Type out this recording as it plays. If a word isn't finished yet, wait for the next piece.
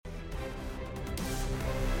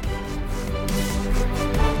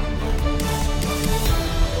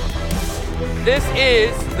This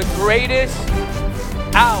is the greatest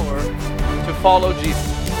hour to follow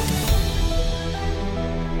Jesus.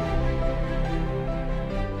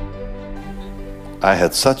 I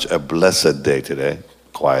had such a blessed day today,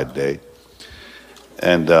 quiet day.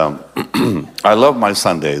 And I love my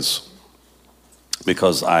Sundays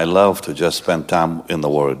because I love to just spend time in the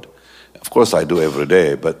Word. Of course, I do every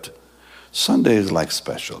day, but Sunday is like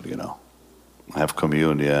special, you know. I have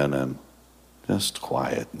communion and just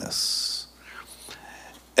quietness.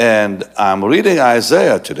 And I'm reading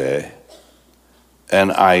Isaiah today,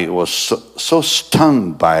 and I was so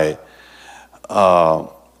stunned by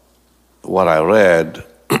what I read.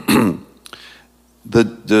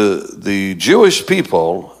 The Jewish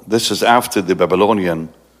people, this is after the Babylonian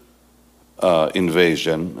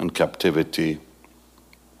invasion and captivity,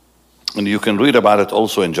 and you can read about it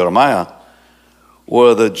also in Jeremiah,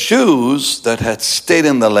 were the Jews that had stayed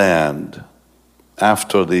in the land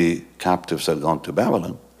after the captives had gone to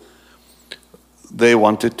Babylon. They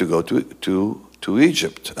wanted to go to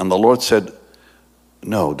Egypt, and the Lord said,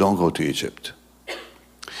 no, don't go to Egypt.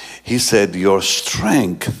 He said, your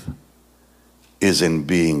strength is in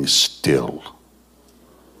being still.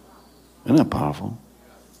 Isn't that powerful?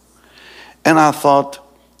 And I thought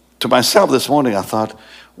to myself this morning, I thought,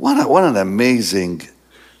 what an amazing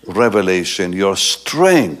revelation. Your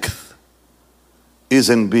strength is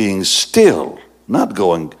in being still, not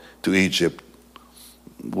going to Egypt,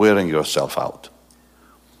 wearing yourself out.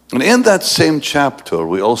 And in that same chapter,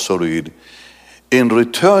 we also read, in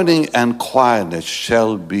returning and quietness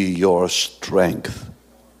shall be your strength.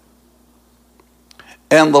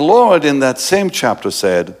 And the Lord in that same chapter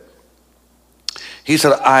said, He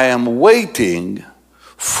said, I am waiting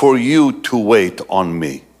for you to wait on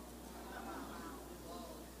me.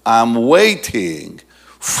 I'm waiting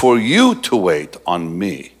for you to wait on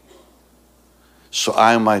me, so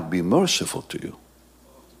I might be merciful to you.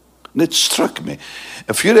 And it struck me.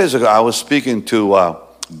 A few days ago, I was speaking to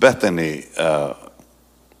Bethany,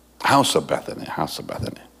 House of Bethany.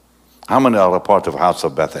 How many are a part of House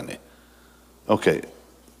of Bethany? Okay,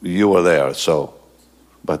 you were there, so,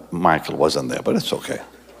 but Michael wasn't there, but it's okay.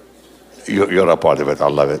 You're a part of it, I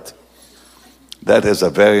love it. That is a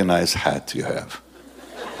very nice hat you have.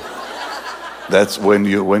 That's when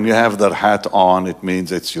you have that hat on, it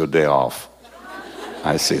means it's your day off.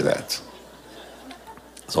 I see that.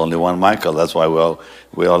 There's only one Michael, that's why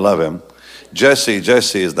we all love him. Jessie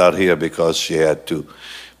is not here because she had to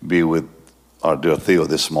be with our dear Theo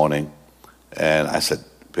this morning. And I said,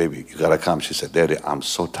 baby, you gotta come. She said, Daddy, I'm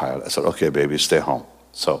so tired. I said, okay, baby, stay home.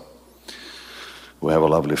 So we have a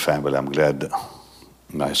lovely family. I'm glad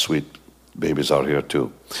my sweet babies are here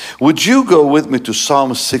too. Would you go with me to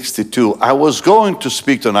Psalm 62? I was going to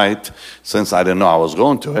speak tonight since I didn't know I was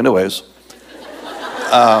going to. Anyways.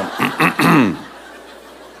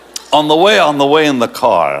 On the way in the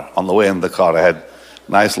car, I had a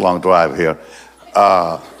nice long drive here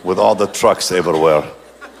with all the trucks everywhere.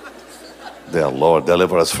 Dear Lord,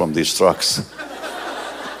 deliver us from these trucks.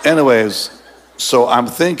 Anyways, so I'm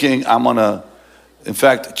thinking in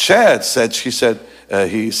fact, Chad said, he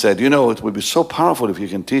said, you know, it would be so powerful if you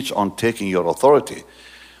can teach on taking your authority.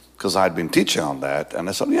 Because I'd been teaching on that. And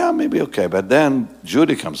I said, yeah, maybe okay. But then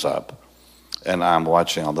Judy comes up. And I'm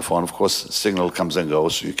watching on the phone. Of course, the signal comes and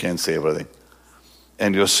goes, so you can't say everything.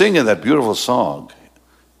 And you're singing that beautiful song,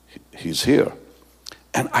 He's Here.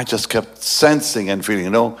 And I just kept sensing and feeling,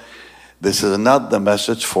 you know, this is not the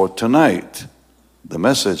message for tonight. The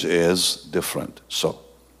message is different. So,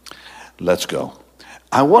 let's go.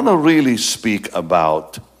 I want to really speak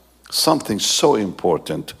about something so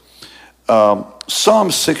important.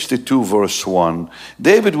 Psalm 62, verse 1.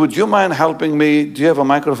 David, would you mind helping me? Do you have a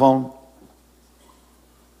microphone?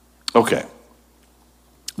 Okay.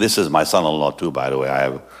 This is my son-in-law too, by the way. I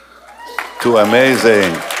have two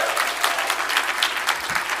amazing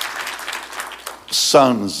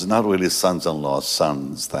sons, not really sons-in-law,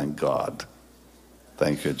 sons, thank God.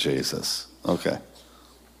 Thank you, Jesus. Okay.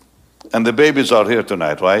 And the babies are here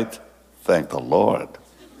tonight, right? Thank the Lord.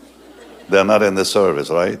 They're not in the service,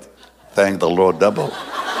 right? Thank the Lord double.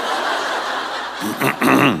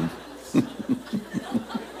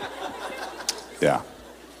 Yeah.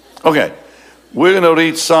 Okay, we're going to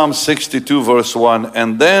read Psalm 62, verse 1,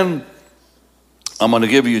 and then I'm going to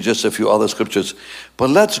give you just a few other scriptures.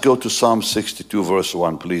 But let's go to Psalm 62, verse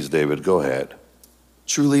 1, please, David. Go ahead.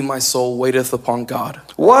 Truly my soul waiteth upon God.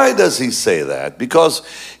 Why does he say that? Because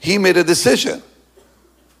he made a decision.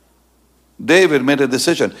 David made a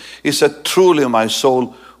decision. He said, truly my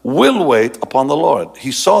soul will wait upon the Lord.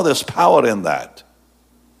 He saw this power in that.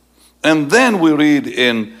 And then we read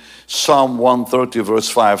in Psalm 130 verse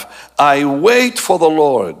 5. I wait for the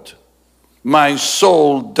Lord. My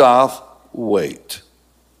soul doth wait.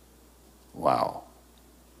 Wow.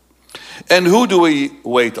 And who do we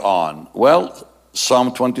wait on? Well,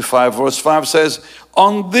 Psalm 25 verse 5 says,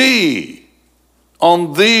 on thee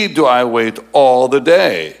do I wait all the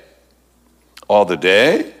day. All the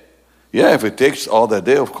day? Yeah, if it takes all the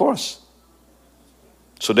day, of course.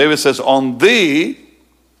 So David says, on thee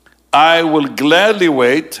I will gladly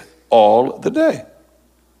wait all the day.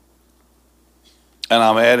 And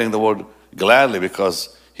I'm adding the word gladly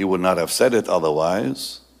because he would not have said it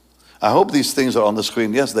otherwise. I hope these things are on the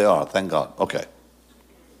screen. Yes, they are. Thank God. Okay.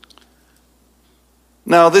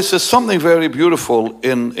 Now, this is something very beautiful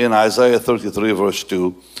in Isaiah 33 verse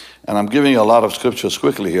 2. And I'm giving you a lot of scriptures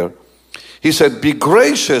quickly here. He said, be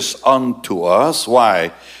gracious unto us.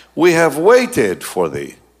 Why? We have waited for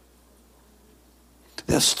thee.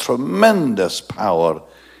 There's tremendous power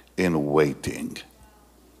in waiting.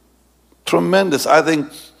 Tremendous. I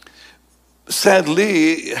think,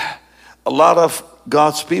 sadly, a lot of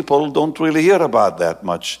God's people don't really hear about that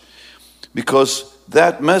much because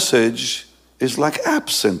that message is like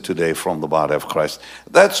absent today from the body of Christ.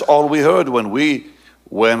 That's all we heard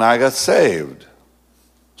when I got saved.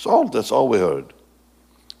 That's all we heard.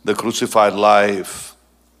 The crucified life,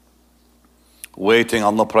 waiting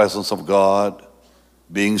on the presence of God,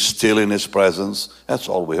 being still in His presence. That's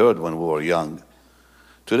all we heard when we were young.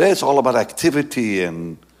 Today it's all about activity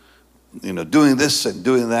and doing this and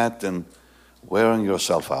doing that and wearing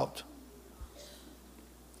yourself out.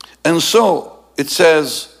 And so it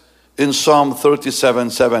says in Psalm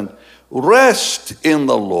 37:7, rest in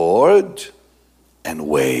the Lord and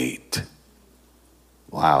wait.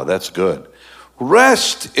 Wow, that's good.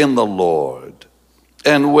 Rest in the Lord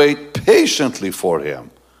and wait patiently for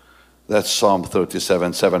Him. That's Psalm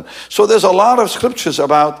 37:7. So there's a lot of scriptures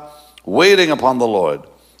about waiting upon the Lord.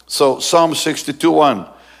 So Psalm 62:1,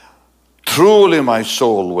 truly my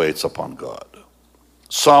soul waits upon God.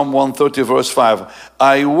 Psalm 130 verse 5,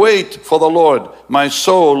 I wait for the Lord, my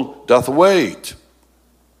soul doth wait.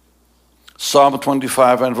 Psalm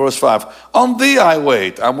 25 and verse 5, on thee I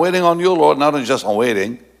wait. I'm waiting on you, Lord, not just on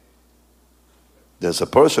waiting. There's a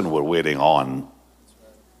person we're waiting on.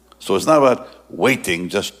 So it's not about waiting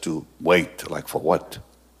just to wait, like for what?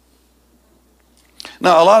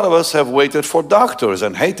 Now, a lot of us have waited for doctors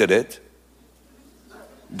and hated it.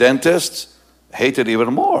 Dentists hate it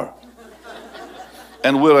even more.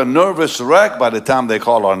 And we're a nervous wreck by the time they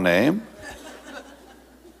call our name.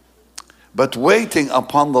 But waiting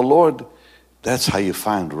upon the Lord, that's how you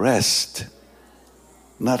find rest.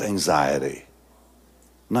 Not anxiety,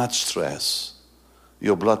 not stress.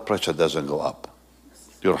 Your blood pressure doesn't go up.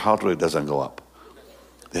 Your heart rate doesn't go up.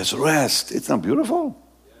 There's rest. It's not beautiful?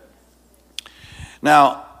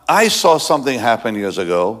 Now, I saw something happen years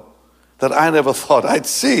ago that I never thought I'd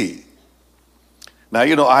see. Now,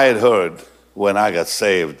 I had heard when I got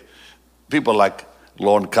saved, people like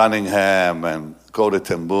Lorne Cunningham and Cody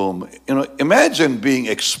Ten Boom, imagine being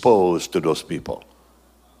exposed to those people.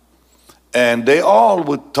 And they all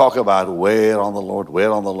would talk about wait on the Lord, wait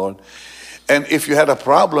on the Lord. And if you had a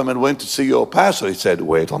problem and went to see your pastor, he said,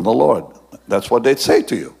 wait on the Lord. That's what they'd say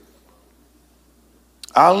to you.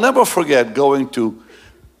 I'll never forget going to,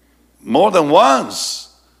 more than once,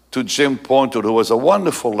 to Jim Pointer, who was a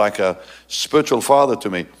wonderful, like a spiritual father to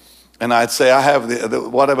me. And I'd say, I have the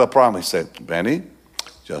whatever problem. He said, Benny,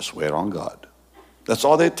 just wait on God. That's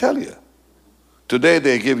all they tell you. Today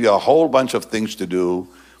they give you a whole bunch of things to do,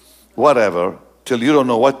 whatever, till you don't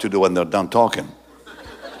know what to do when they're done talking.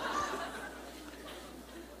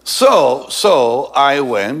 So I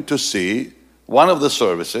went to see one of the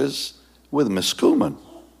services with Miss Kuhlman.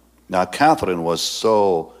 Now, Catherine was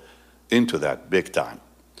so into that big time.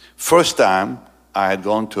 First time I had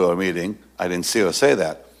gone to a meeting, I didn't see her say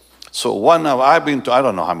that. So I've been to, I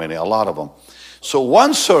don't know how many, a lot of them. So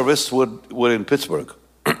one service were in Pittsburgh.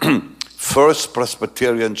 First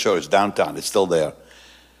Presbyterian Church, downtown, it's still there.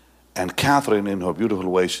 And Catherine, in her beautiful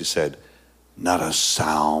way, she said, not a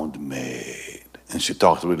sound made. And she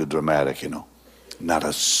talked really dramatic, Not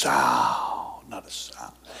a sound, not a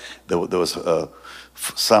sound. There was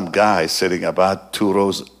some guy sitting about 2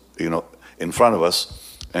 rows, in front of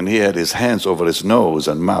us, and he had his hands over his nose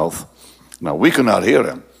and mouth. Now, we could not hear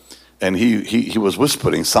him. And he was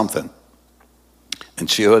whispering something. And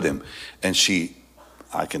she heard him. And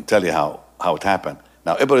I can tell you how it happened.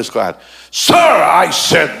 Now, everybody's quiet. Sir, I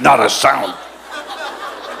said not a sound.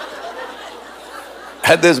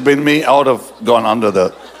 Had this been me, I would have gone under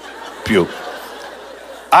the pew.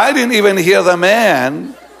 I didn't even hear the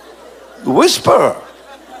man whisper.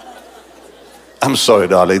 I'm sorry,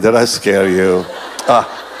 darling. Did I scare you?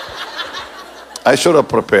 I should have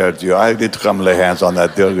prepared you. I need to come lay hands on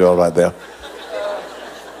that dear girl right there.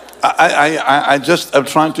 I'm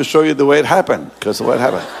trying to show you the way it happened, because the way it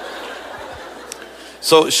happened.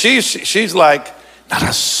 So she's like, not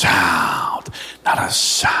a sound, not a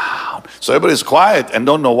sound. So everybody's quiet and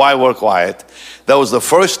don't know why we're quiet. That was the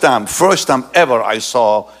first time ever I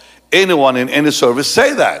saw anyone in any service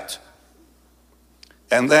say that.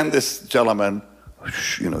 And then this gentleman,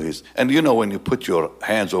 and when you put your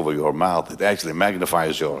hands over your mouth, it actually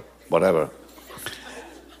magnifies your whatever.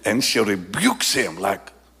 And she rebukes him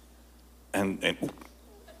and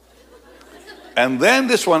then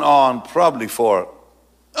this went on probably for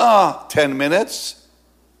 10 minutes,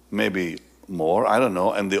 maybe more, I don't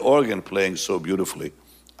know, and the organ playing so beautifully.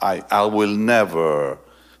 I will never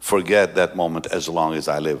forget that moment as long as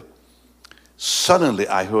I live. Suddenly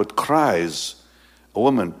I heard cries, a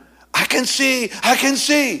woman, I can see,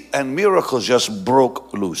 and miracles just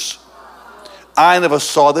broke loose. I never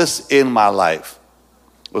saw this in my life.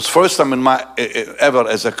 It was first time ever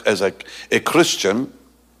as a Christian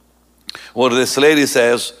where this lady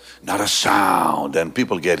says, not a sound, and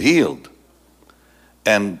people get healed.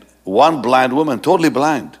 And one blind woman, totally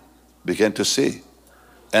blind, began to see.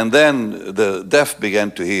 And then the deaf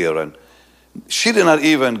began to hear. And she did not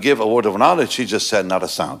even give a word of knowledge. She just said, not a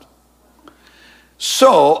sound.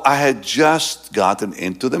 So I had just gotten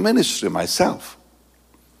into the ministry myself.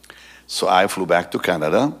 So I flew back to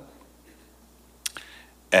Canada.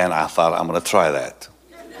 And I thought, I'm going to try that.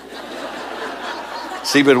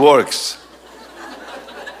 See if it works.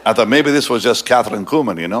 I thought maybe this was just Catherine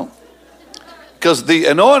Kuhlman, because the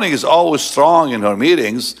anointing is always strong in her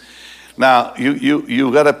meetings. Now, you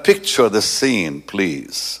got to picture the scene,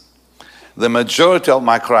 please. The majority of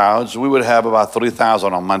my crowds, we would have about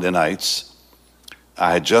 3,000 on Monday nights.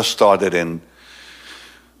 I had just started in,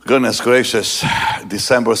 goodness gracious,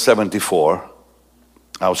 December 74.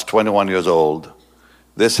 I was 21 years old.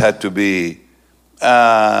 This had to be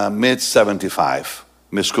mid-75.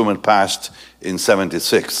 Miss Kuhlman passed in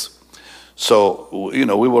 76. So,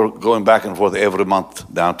 we were going back and forth every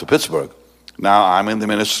month down to Pittsburgh. Now I'm in the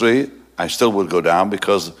ministry. I still would go down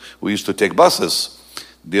because we used to take buses.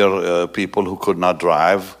 Dear people who could not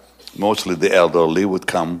drive, mostly the elderly, would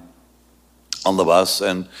come on the bus,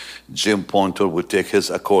 and Jim Pointer would take his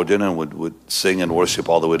accordion and would sing and worship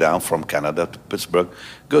all the way down from Canada to Pittsburgh.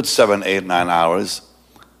 Good 7, 8, 9 hours.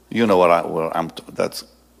 You know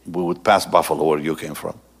we would pass Buffalo, where you came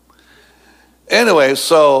from. Anyway,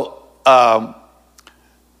 so I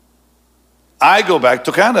go back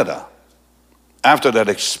to Canada. After that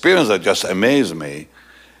experience that just amazed me.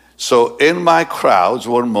 So in my crowds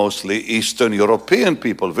were mostly Eastern European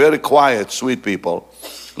people, very quiet, sweet people.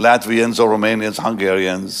 Latvians or Romanians,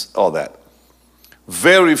 Hungarians, all that.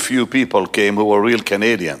 Very few people came who were real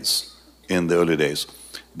Canadians in the early days.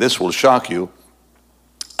 This will shock you.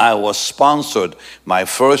 I was sponsored, my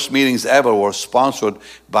first meetings ever were sponsored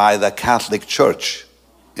by the Catholic Church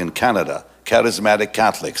in Canada, Charismatic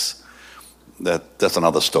Catholics. That's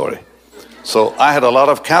another story. So I had a lot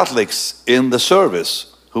of Catholics in the service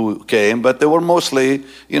who came, but they were mostly,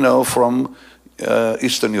 from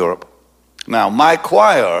Eastern Europe. Now, my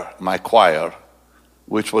choir,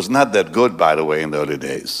 which was not that good, by the way, in the early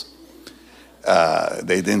days,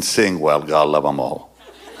 they didn't sing well, God love them all.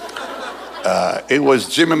 It was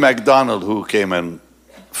Jimmy McDonald who came and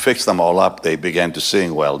fixed them all up. They began to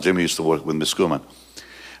sing well. Jimmy used to work with Miss Kuhlman.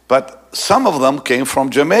 But some of them came from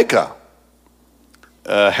Jamaica,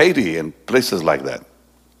 Haiti, and places like that.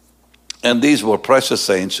 And these were precious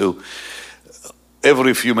saints who,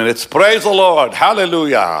 every few minutes, praise the Lord,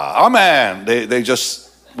 hallelujah, amen. They just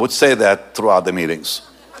would say that throughout the meetings.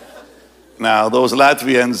 Now, those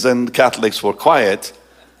Latvians and Catholics were quiet,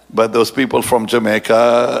 but those people from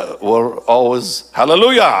Jamaica were always,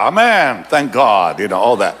 hallelujah, amen, thank God,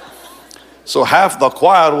 all that. So half the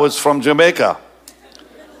choir was from Jamaica.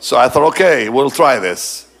 So I thought, okay, we'll try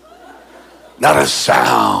this. Not a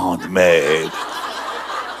sound made.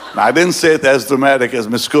 Now, I didn't say it as dramatic as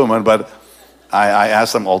Miss Kuhlman, but I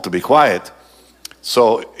asked them all to be quiet.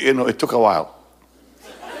 So, it took a while.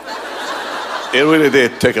 It really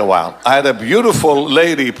did take a while. I had a beautiful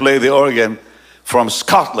lady play the organ from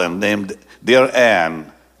Scotland named Dear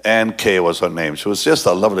Anne. Anne Kay was her name. She was just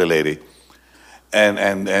a lovely lady.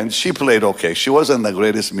 And she played okay. She wasn't the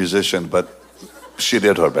greatest musician, but she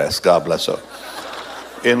did her best. God bless her.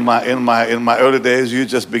 In my early days, you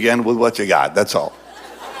just began with what you got. That's all.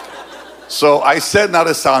 So I said, not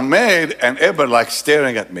a sound made, and everybody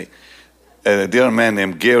staring at me. A dear man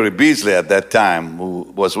named Gary Beasley at that time, who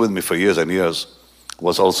was with me for years and years,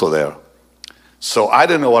 was also there. So I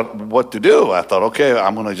didn't know what to do. I thought, okay,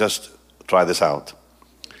 I'm going to just try this out.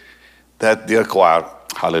 That dear choir,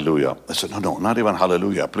 hallelujah. I said, no, not even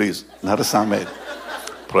hallelujah, please. Not a sound made.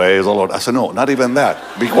 Praise the Lord. I said, no, not even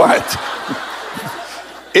that. Be quiet.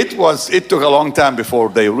 It took a long time before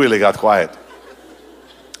they really got quiet.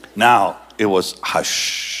 Now, it was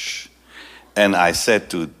hush. And I said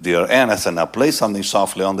to dear Ann, I said, now play something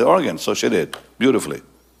softly on the organ. So she did, beautifully.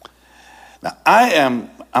 Now,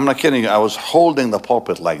 I'm not kidding you, I was holding the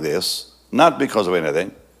pulpit like this, not because of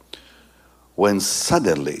anything, when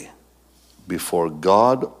suddenly, before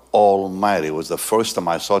God Almighty, it was the first time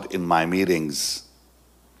I saw it in my meetings,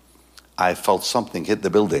 I felt something hit the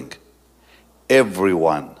building.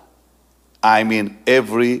 Everyone, I mean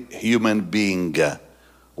every human being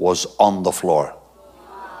was on the floor.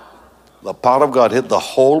 The power of God hit the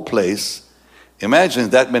whole place. Imagine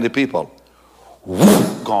that many people,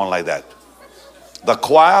 gone like that. The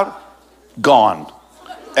choir, gone.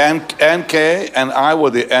 And Kay and I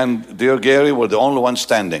and dear Gary were the only ones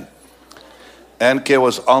standing. And Kay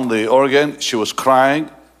was on the organ. She was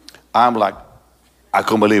crying. I'm like, I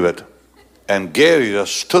couldn't believe it. And Gary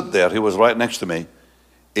just stood there. He was right next to me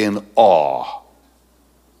in awe.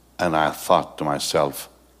 And I thought to myself,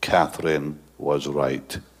 Catherine was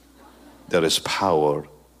right. There is power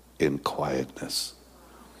in quietness.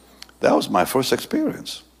 That was my first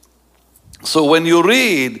experience. So when you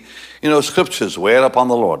read, scriptures, wait upon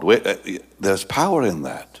the Lord, there's power in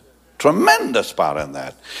that. Tremendous power in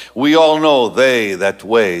that. We all know they that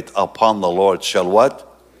wait upon the Lord shall what?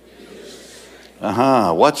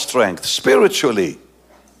 What strength? Spiritually.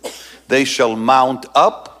 They shall mount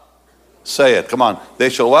up. Say it, come on. They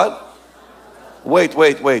shall what?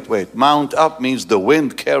 Wait. Mount up means the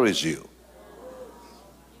wind carries you.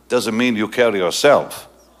 Doesn't mean you carry yourself.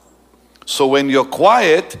 So when you're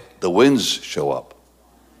quiet, the winds show up.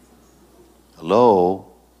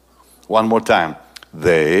 Hello? One more time.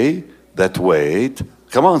 They that wait,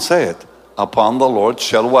 come on, say it, upon the Lord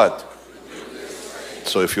shall what?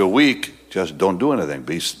 So if you're weak, just don't do anything.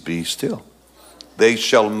 Be still. They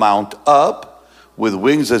shall mount up with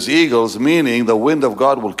wings as eagles, meaning the wind of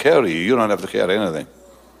God will carry you. You don't have to carry anything.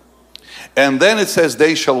 And then it says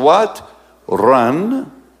they shall what?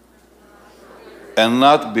 Run and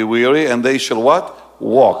not be weary, and they shall what?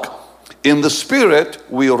 Walk. In the spirit,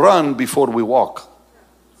 we run before we walk.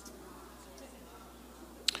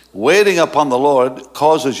 Waiting upon the Lord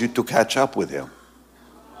causes you to catch up with Him.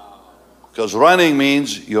 Because running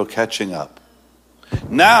means you're catching up.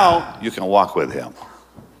 Now you can walk with Him.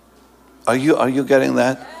 Are you getting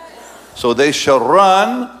that? So they shall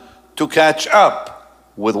run to catch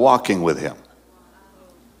up with walking with Him.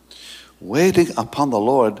 Waiting upon the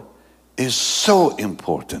Lord is so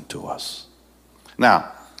important to us.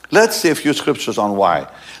 Now, let's see a few scriptures on why.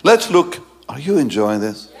 Let's look. Are you enjoying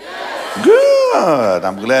this? Yes. Good.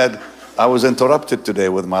 I'm glad I was interrupted today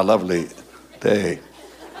with my lovely day.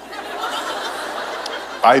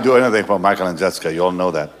 I do anything for Michael and Jessica. You all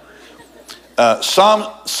know that. Psalm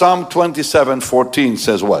 27:14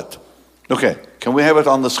 says what? Okay, can we have it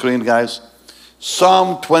on the screen, guys?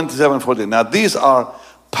 Psalm 27:14. Now, these are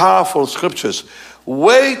powerful scriptures.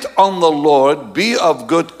 Wait on the Lord, be of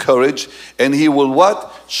good courage, and He will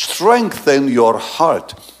what? Strengthen your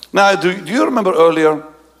heart. Now, do you remember earlier,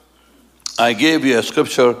 I gave you a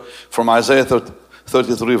scripture from Isaiah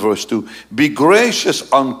 33 verse 2. Be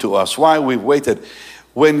gracious unto us. Why we've waited.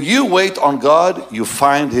 When you wait on God, you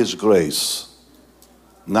find His grace,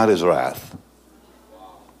 not His wrath.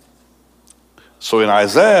 So in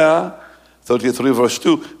Isaiah 33 verse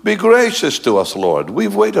 2, be gracious to us, Lord.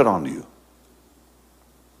 We've waited on you.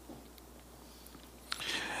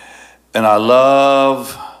 And I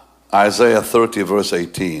love Isaiah 30 verse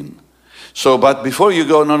 18. So, but before you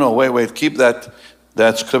go, wait, keep that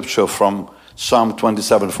scripture from Psalm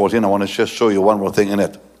 27:14. I want to just show you one more thing in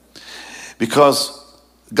it. Because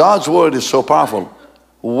God's word is so powerful.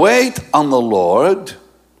 Wait on the Lord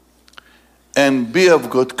and be of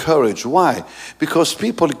good courage. Why? Because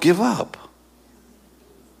people give up.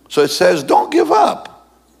 So it says, don't give up.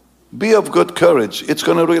 Be of good courage. It's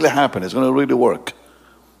going to really happen. It's going to really work.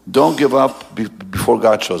 Don't give up before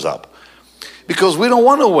God shows up. Because we don't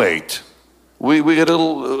want to wait. We get a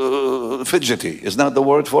little fidgety. Is that the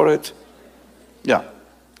word for it? Yeah.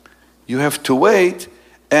 You have to wait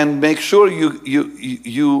and make sure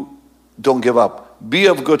you don't give up. Be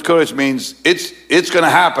of good courage means it's going to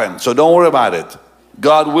happen. So don't worry about it.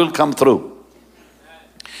 God will come through.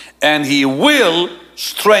 And He will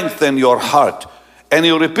strengthen your heart. And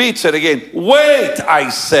He repeats it again. Wait, I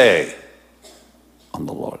say, on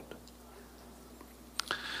the Lord.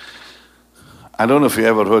 I don't know if you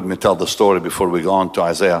ever heard me tell the story before we go on to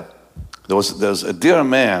Isaiah. There's a dear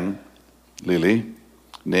man, Lily,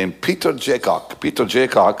 named Peter Jaycock. Peter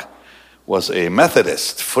Jaycock was a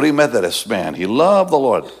Methodist, free Methodist man. He loved the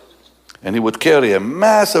Lord. And he would carry a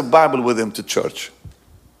massive Bible with him to church.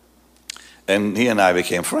 And he and I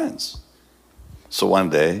became friends. So one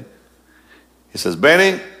day, he says,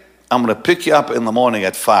 Benny, I'm going to pick you up in the morning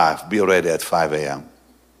at 5. Be ready at 5 a.m.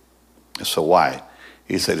 I said, why?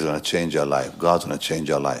 He said, he's going to change your life. God's going to change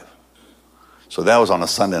your life. So that was on a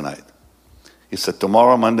Sunday night. He said,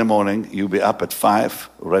 tomorrow, Monday morning, you'll be up at 5,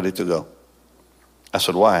 ready to go. I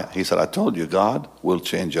said, why? He said, I told you, God will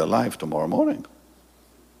change your life tomorrow morning.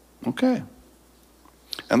 Okay.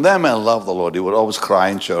 And that man loved the Lord. He would always cry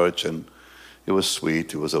in church, and he was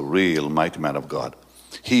sweet. He was a real mighty man of God.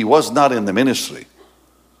 He was not in the ministry.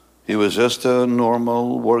 He was just a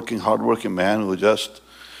normal, working, hardworking man who just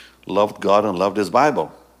loved God and loved his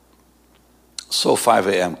Bible. So 5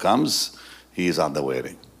 a.m. comes, he's on the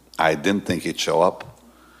waiting. I didn't think he'd show up.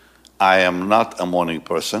 I am not a morning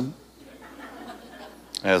person,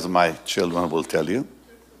 as my children will tell you.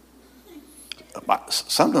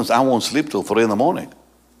 Sometimes I won't sleep till 3 in the morning.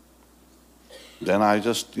 Then I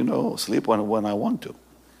just, sleep when I want to.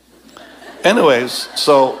 Anyways,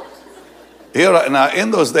 so here now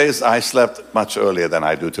in those days I slept much earlier than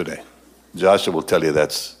I do today. Joshua will tell you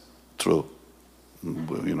that's true.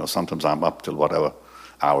 Sometimes I'm up till whatever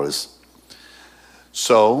hours.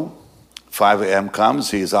 So 5 a.m. comes,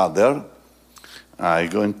 he's out there. I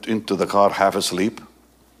go into the car half asleep.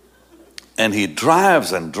 And he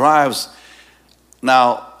drives and drives.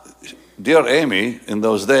 Now, dear Amy, in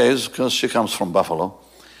those days, because she comes from Buffalo,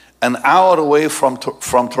 an hour away from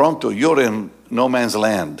Toronto, you're in no man's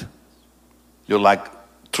land. You're like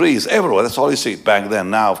trees everywhere. That's all you see back then.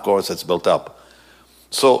 Now, of course, it's built up.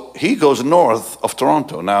 So he goes north of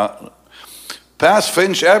Toronto. Now, past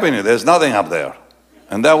Finch Avenue, there's nothing up there.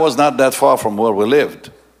 And that was not that far from where we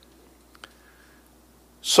lived.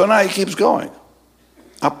 So now he keeps going.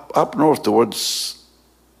 Up north towards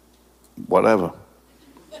whatever.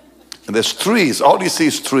 And there's trees. All you see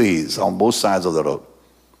is trees on both sides of the road.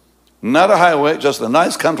 Not a highway, just a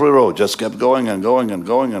nice country road. Just kept going and going and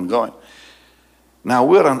going and going. Now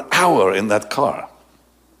we're an hour in that car.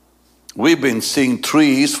 We've been seeing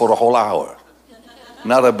trees for a whole hour.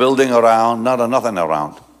 Not a building around, not a nothing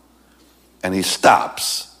around. And he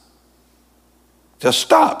stops. Just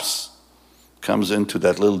stops. Comes into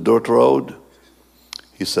that little dirt road.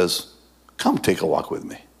 He says, come take a walk with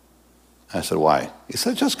me. I said, why? He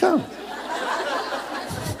said, just come.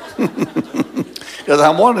 Because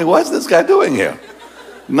I'm wondering, what's this guy doing here?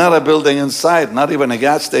 Not a building in sight, not even a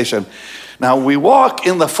gas station. Now we walk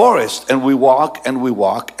in the forest, and we walk, and we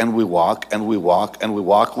walk, and we walk, and we walk, and we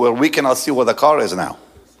walk, where we cannot see where the car is now.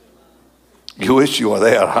 You wish you were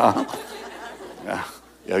there, huh?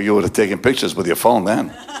 Yeah, you would have taken pictures with your phone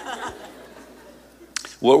then.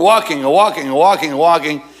 We're walking and walking and walking and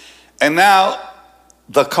walking, and now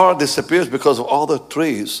the car disappears because of all the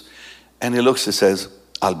trees. And he looks, he says,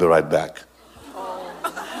 I'll be right back.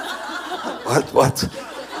 What?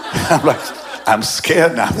 I'm like, I'm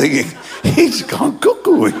scared now, thinking, he's gone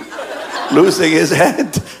cuckoo, losing his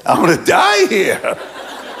head. I'm going to die here.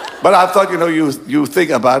 But I thought, you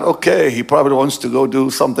think about, okay, he probably wants to go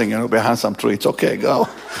do something, behind some tree. It's okay, go.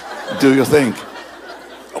 Do your thing.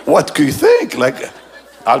 What do you think? Like,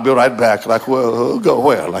 I'll be right back. Like, well, go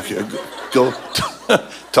where? Like, go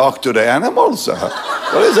talk to the animals?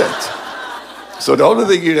 What is it? So the only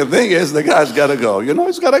thing you can think is the guy's got to go.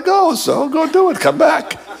 He's got to go, so go do it. Come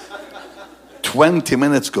back. 20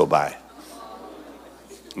 minutes go by.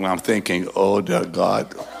 And I'm thinking, oh, dear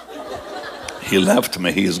God. He left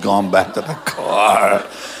me. He's gone back to the car.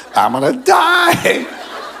 I'm going to die.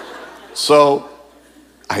 So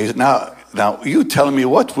now you tell me,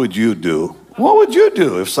 what would you do? What would you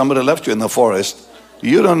do if somebody left you in the forest?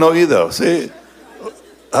 You don't know either. See,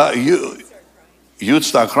 you'd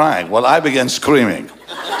start crying. Well, I began screaming.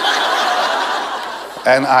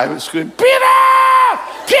 And I was screaming, Peter!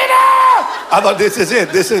 Peter! I thought, this is it.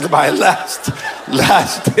 This is my last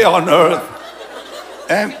day on earth.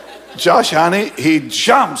 And Josh, honey, he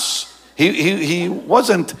jumps. He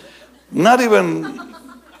wasn't, not even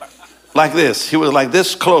like this. He was like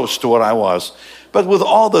this close to where I was. But with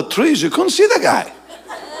all the trees, you couldn't see the guy.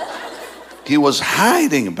 He was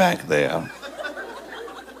hiding back there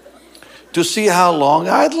to see how long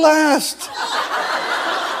I'd last.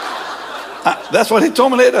 That's what he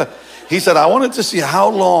told me later. He said, I wanted to see how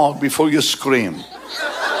long before you scream.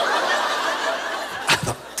 I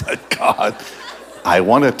thought, God, I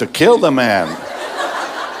wanted to kill the man.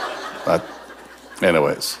 But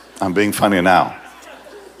anyways, I'm being funny now.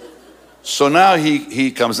 So now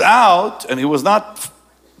he comes out, and he was not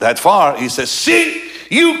that far. He says, see,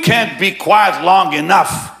 you can't be quiet long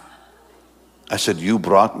enough. I said, you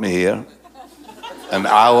brought me here an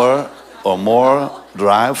hour or more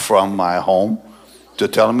drive from my home to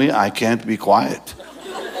tell me I can't be quiet.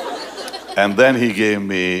 And then he gave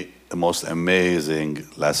me the most amazing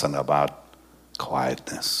lesson about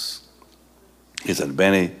quietness. He said,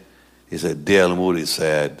 Benny, he said, Dale Moody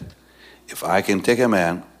said, if I can take a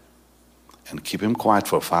man and keep him quiet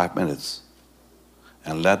for 5 minutes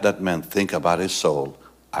and let that man think about his soul,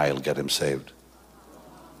 I'll get him saved.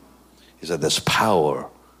 He said, there's power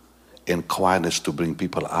in quietness to bring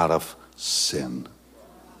people out of sin.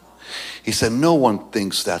 He said, no one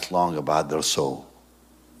thinks that long about their soul.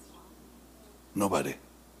 Nobody.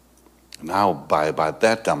 Now, by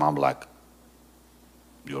that time, I'm like,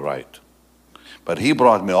 you're right. But he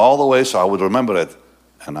brought me all the way so I would remember it,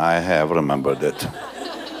 and I have remembered it.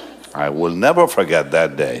 I will never forget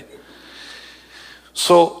that day.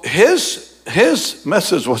 So his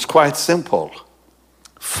message was quite simple.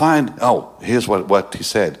 Here's what he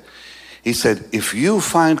said. He said, if you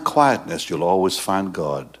find quietness, you'll always find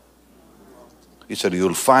God. He said,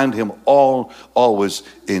 you'll find him always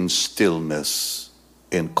in stillness,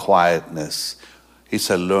 in quietness. He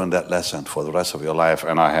said, learn that lesson for the rest of your life,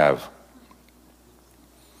 and I have.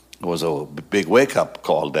 It was a big wake-up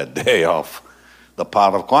call that day of the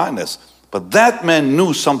power of quietness. But that man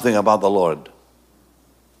knew something about the Lord.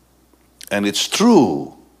 And it's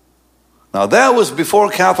true. Now, that was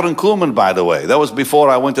before Catherine Kuhlman, by the way. That was before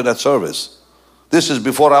I went to that service. This is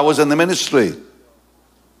before I was in the ministry.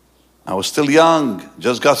 I was still young,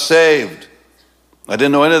 just got saved. I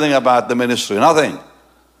didn't know anything about the ministry, nothing.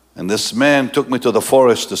 And this man took me to the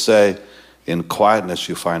forest to say, in quietness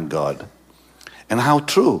you find God. And how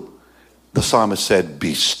true. The psalmist said,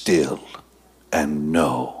 be still and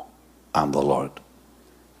know I'm the Lord.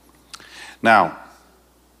 Now,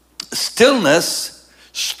 stillness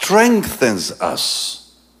strengthens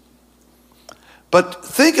us. But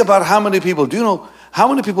think about how many people, do you know, how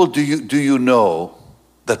many people do you know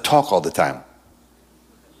that talk all the time?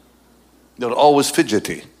 They're always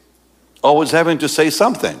fidgety, always having to say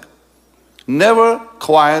something. Never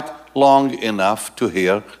quiet long enough to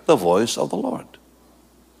hear the voice of the Lord.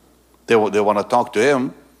 They want to talk to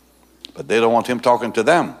him, but they don't want him talking to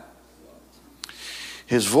them.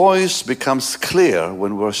 His voice becomes clear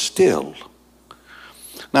when we're still.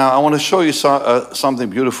 Now, I want to show you something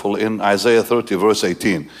beautiful in Isaiah 30, verse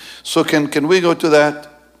 18. So can we go to that?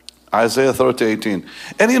 Isaiah 30, 18.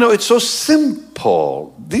 And you know, it's so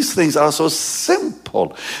simple. These things are so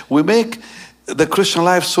simple. We make the Christian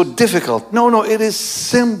life so difficult. No, it is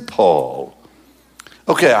simple.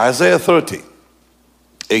 Okay, Isaiah 30,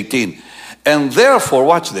 18. And therefore,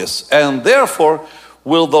 watch this. And therefore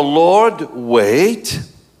will the Lord wait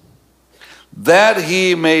that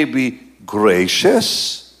he may be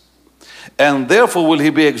gracious, and therefore will he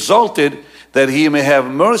be exalted that he may have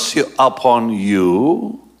mercy upon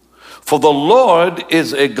you. For the Lord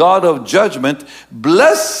is a God of judgment.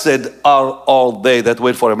 Blessed are all they that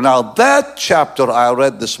wait for him. Now that chapter I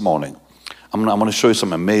read this morning, I'm going to show you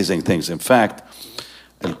some amazing things. In fact,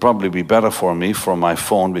 it'll probably be better for me from my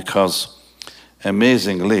phone, because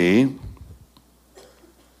amazingly,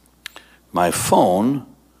 my phone,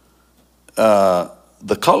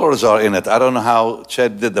 the colors are in it. I don't know how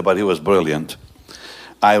Chet did that, but he was brilliant.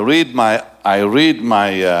 I read my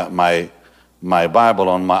Bible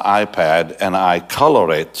on my iPad, and I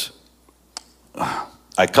color it.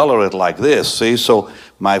 I color it like this. See, so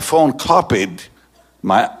my phone copied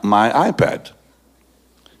my iPad,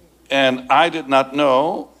 and I did not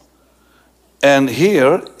know. And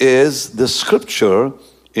here is the scripture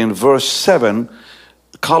in verse 7,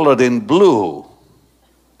 colored in blue.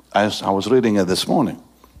 I was reading it this morning.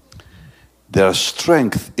 Their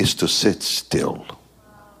strength is to sit still.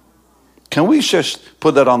 Can we just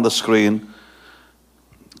put that on the screen?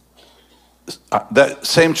 That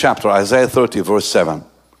same chapter, Isaiah 30, verse 7.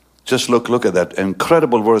 Just look at that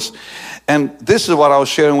incredible verse. And this is what I was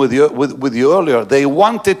sharing with you earlier. They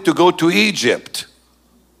wanted to go to Egypt.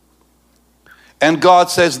 And God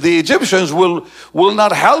says the Egyptians will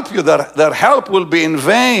not help you. Their help will be in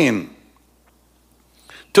vain,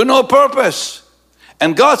 to no purpose.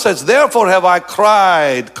 And God says, therefore have I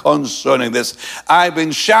cried concerning this. I've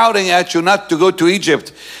been shouting at you not to go to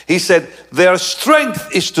Egypt. He said, their strength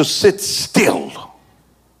is to sit still.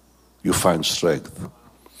 You find strength.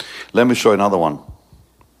 Let me show you another one.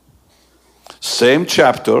 Same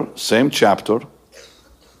chapter,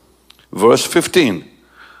 verse 15.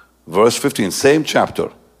 Verse 15, same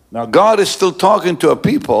chapter. Now God is still talking to a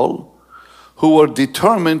people who were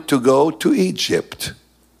determined to go to Egypt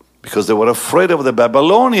because they were afraid of the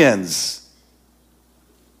Babylonians.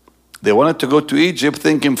 They wanted to go to Egypt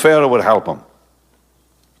thinking Pharaoh would help them.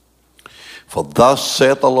 For thus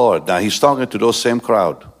saith the Lord. Now he's talking to those same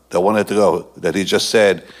crowd that wanted to go, that he just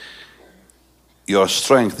said, your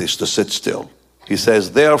strength is to sit still. He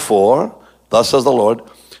says, therefore, thus says the Lord,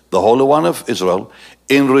 the Holy One of Israel,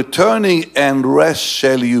 in returning and rest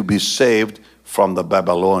shall you be saved from the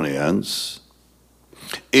Babylonians.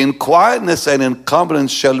 In quietness and in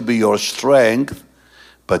confidence shall be your strength,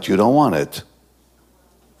 but you don't want it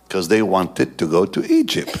because they wanted to go to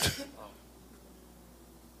Egypt.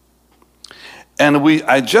 And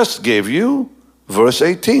I just gave you verse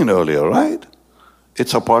 18 earlier, right?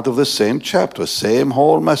 It's a part of the same chapter, same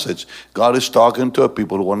whole message. God is talking to a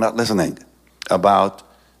people who are not listening about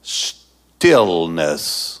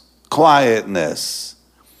stillness, quietness.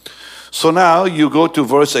 So now you go to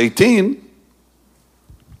verse 18,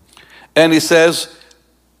 and he says,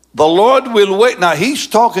 the Lord will wait. Now he's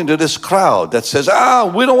talking to this crowd that says,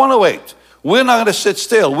 we don't want to wait. We're not going to sit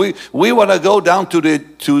still. We want to go down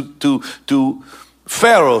to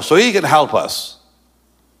Pharaoh so he can help us.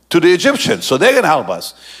 To the Egyptians so they can help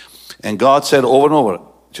us. And God said over and over,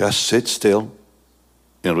 just sit still.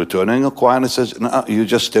 In returning a quietness, says, no, you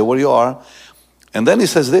just stay where you are. And then he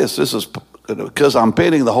says this is because I'm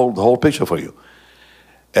painting the whole picture for you.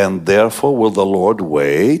 And therefore will the Lord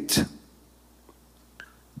wait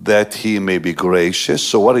that he may be gracious.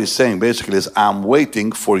 So what he's saying basically is, I'm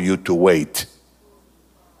waiting for you to wait.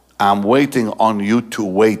 I'm waiting on you to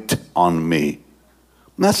wait on me.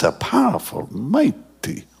 And that's a powerful,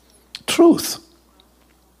 mighty truth.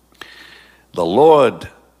 The Lord,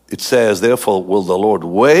 it says, therefore will the Lord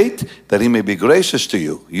wait that he may be gracious to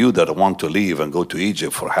you, you that want to leave and go to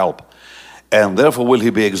Egypt for help. And therefore will he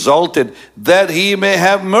be exalted that he may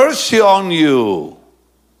have mercy on you.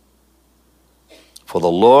 For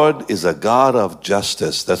the Lord is a God of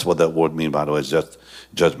justice. That's what that word means, by the way, is just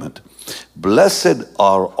judgment. Blessed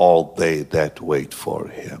are all they that wait for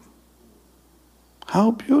him.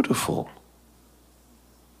 How beautiful.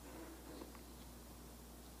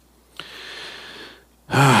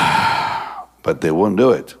 But they won't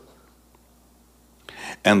do it.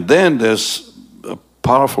 And then there's a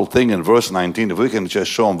powerful thing in verse 19. If we can just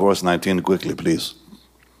show them verse 19 quickly, please.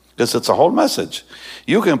 Because it's a whole message.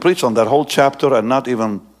 You can preach on that whole chapter and not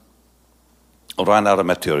even run out of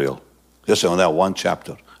material. Just on that one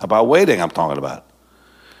chapter. About waiting, I'm talking about.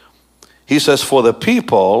 He says, for the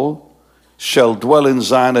people shall dwell in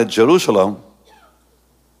Zion at Jerusalem,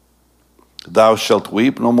 thou shalt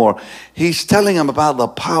weep no more. He's telling them about the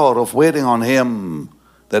power of waiting on him,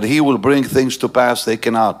 that he will bring things to pass they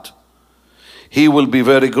cannot. He will be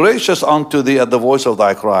very gracious unto thee at the voice of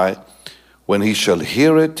thy cry. When he shall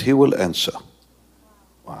hear it, he will answer.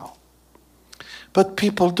 Wow. But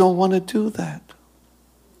people don't want to do that.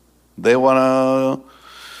 They want to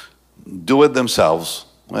do it themselves.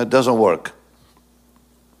 It doesn't work.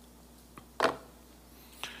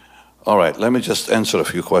 All right, let me just answer a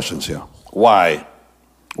few questions here. Why?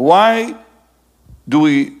 Why do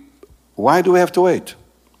we have to wait?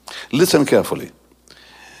 Listen carefully.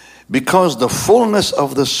 Because the fullness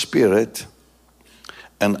of the Spirit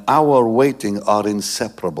and our waiting are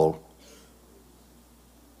inseparable.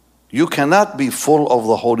 You cannot be full of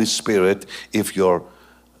the Holy Spirit if you're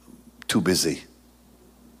too busy.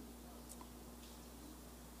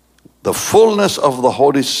 The fullness of the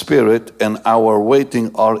Holy Spirit and our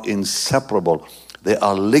waiting are inseparable. They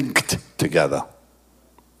are linked together.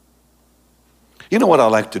 You know what I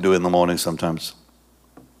like to do in the morning sometimes?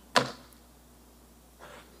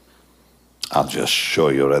 I'll just show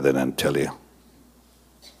you rather than tell you.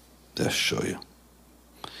 Just show you.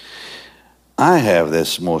 I have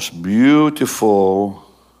this most beautiful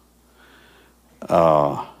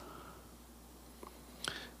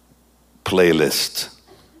playlist.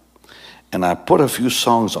 And I put a few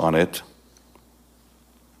songs on it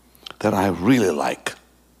that I really like.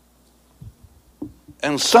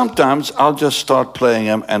 And sometimes I'll just start playing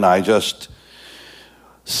them and I just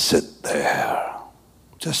sit there.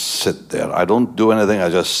 Just sit there. I don't do anything, I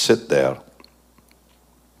just sit there.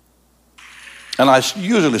 And I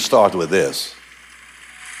usually start with this.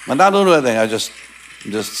 And I don't do anything, I just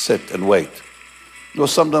sit and wait. You know,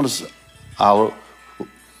 sometimes I'll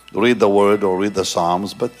read the word or read the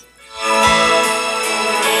Psalms, but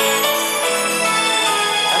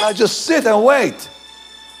I just sit and wait.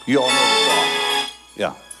 You all know the song.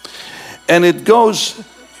 Yeah. And it goes,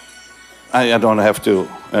 I don't have to,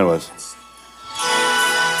 anyways.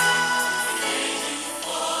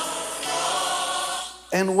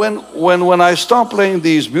 And when I start playing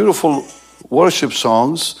these beautiful worship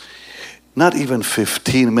songs, not even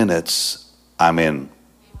 15 minutes, I'm in.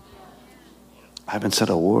 I haven't said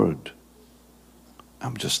a word.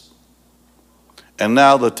 And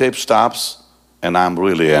now the tape stops, and I'm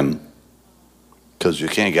really in. Because you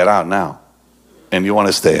can't get out now. And you want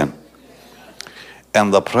to stay in.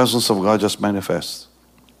 And the presence of God just manifests.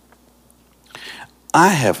 I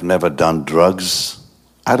have never done drugs.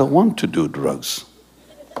 I don't want to do drugs.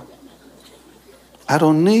 I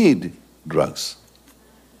don't need drugs.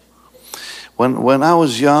 When I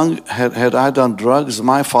was young, had I done drugs,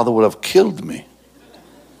 my father would have killed me.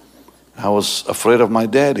 I was afraid of my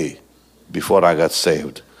daddy before I got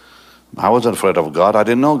saved. I wasn't afraid of God. I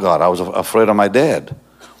didn't know God. I was afraid of my dad.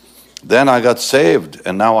 Then I got saved,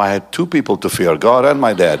 and now I had two people to fear, God and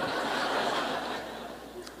my dad.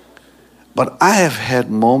 But I have had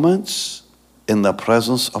moments in the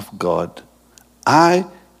presence of God I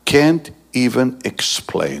can't even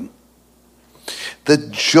explain. The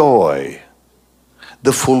joy,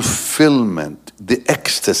 the fulfillment, the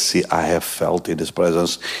ecstasy I have felt in His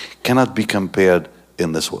presence cannot be compared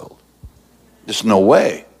in this world. There's no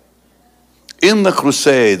way. In the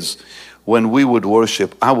crusades, when we would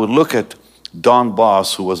worship, I would look at Don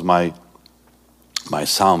Boss, who was my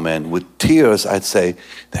sound man, with tears. I'd say,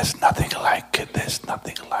 there's nothing like it, there's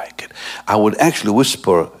nothing like it. I would actually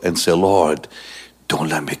whisper and say, Lord, don't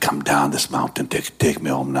let me come down this mountain, take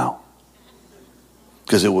me home now.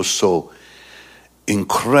 Because it was so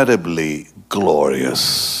incredibly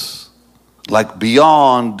glorious, like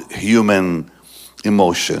beyond human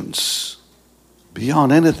emotions,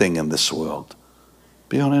 beyond anything in this world,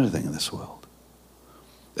 beyond anything in this world.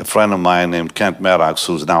 A friend of mine named Kent Maddox,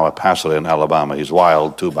 who's now a pastor in Alabama, he's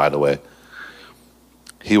wild too, by the way.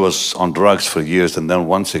 He was on drugs for years, and then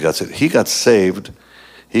once he got saved,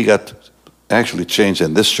 he got actually changed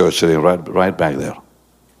in this church sitting right back there.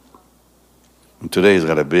 And today he's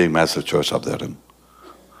got a big, massive church up there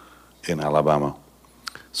in Alabama.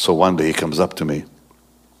 So one day he comes up to me.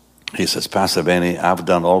 He says, Pastor Benny, I've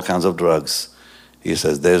done all kinds of drugs. He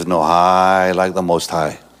says, there's no high like the Most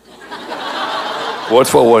High. Word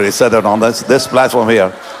for word, he said it on this platform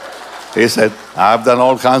here. He said, I've done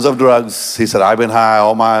all kinds of drugs. He said, I've been high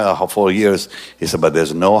all my 4 years. He said, but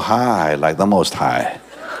there's no high like the Most High.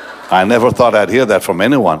 I never thought I'd hear that from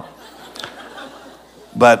anyone.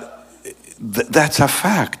 But that's a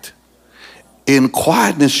fact. In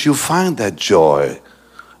quietness, you find that joy.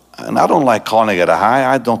 And I don't like calling it a high.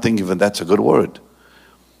 I don't think even that's a good word.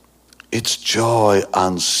 It's joy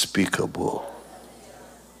unspeakable.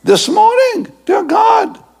 This morning, dear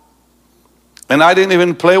God. And I didn't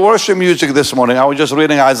even play worship music this morning. I was just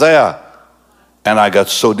reading Isaiah. And I got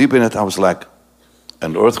so deep in it, I was like,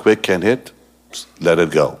 an earthquake can hit, let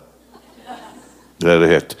it go. Let it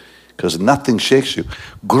hit. Because nothing shakes you.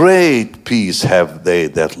 Great peace have they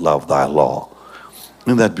that love thy law.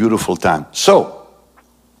 In that beautiful time. So,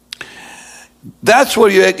 that's where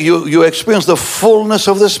you experience the fullness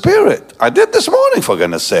of the Spirit. I did this morning, for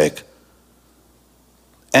goodness sake.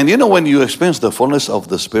 And you know, when you experience the fullness of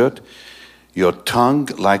the Spirit, your tongue,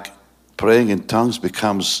 like praying in tongues,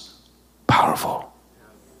 becomes powerful.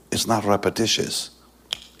 It's not repetitious.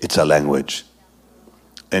 It's a language.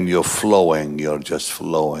 And you're flowing, you're just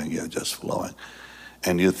flowing.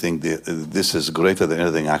 And you think this is greater than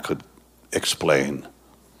anything I could explain.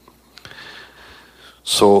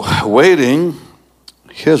 So waiting,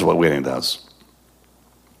 here's what waiting does.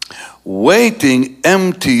 Waiting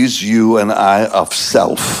empties you and I of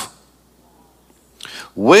self.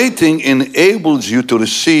 Waiting enables you to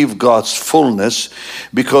receive God's fullness,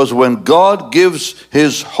 because when God gives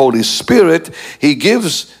His Holy Spirit, He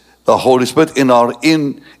gives the Holy Spirit in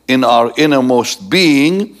our innermost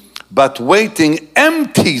being, but waiting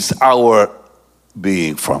empties our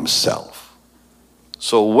being from self.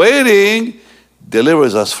 So waiting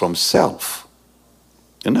delivers us from self.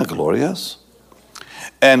 Isn't that glorious?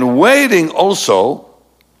 And waiting also,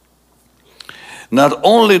 not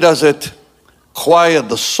only does it quiet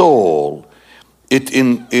the soul,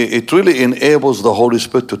 it really enables the Holy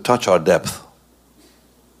Spirit to touch our depth.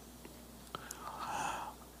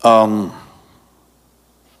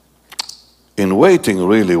 In waiting,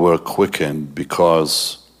 really, we're quickened,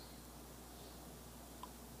 because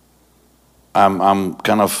I'm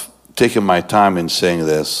kind of taking my time in saying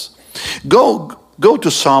this. Go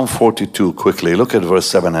to Psalm 42 quickly. Look at verse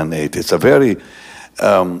 7 and 8. It's a very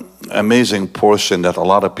amazing portion that a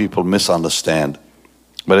lot of people misunderstand,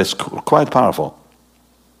 but it's quite powerful.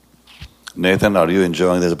 Nathan, are you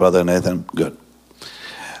enjoying this, brother Nathan? Good.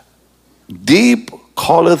 Deep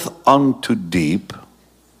calleth unto deep,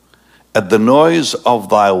 At the noise of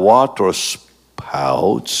thy water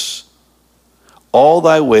spouts, all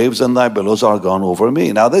thy waves and thy billows are gone over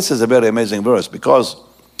me. Now this is a very amazing verse because,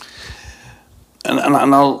 and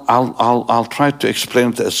I'll try to explain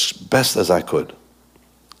it as best as I could.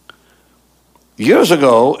 Years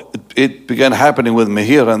ago, it began happening with me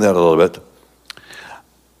here and there a little bit.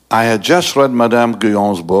 I had just read Madame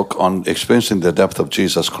Guyon's book on experiencing the depth of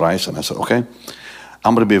Jesus Christ, and I said, okay,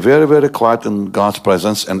 I'm going to be very, very quiet in God's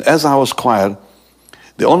presence. And as I was quiet,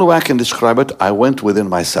 the only way I can describe it, I went within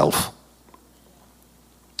myself.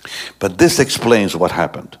 But this explains what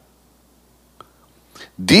happened.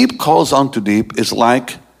 Deep calls unto deep is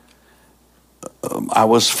like, I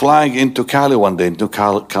was flying into Cali one day, into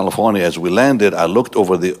California. As we landed, I looked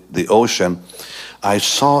over the ocean. I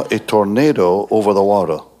saw a tornado over the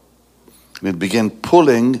water. It began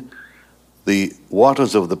pulling the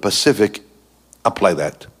waters of the Pacific up like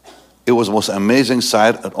that. It was the most amazing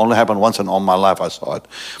sight. It only happened once in all my life I saw it.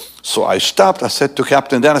 So I stopped. I said to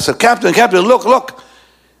Captain Dan, I said, Captain, look.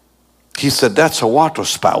 He said, that's a water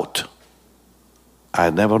spout. I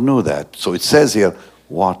never knew that. So it says here,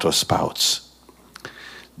 water spouts.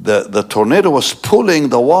 The tornado was pulling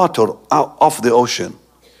the water out of the ocean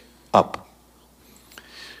up.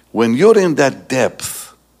 When you're in that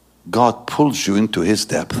depth, God pulls you into his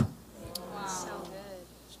depth. Wow. So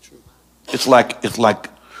good. It's like,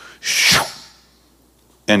 shoo,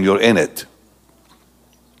 and you're in it.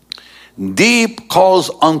 Deep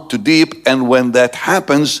calls unto deep, and when that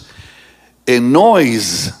happens, a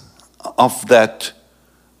noise of that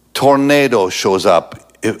tornado shows up.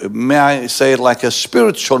 May I say it like a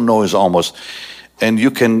spiritual noise almost. And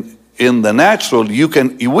you can, in the natural,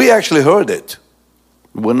 we actually heard it.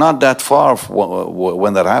 We're not that far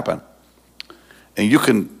when that happened. And you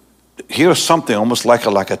can hear something almost like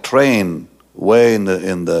a train way in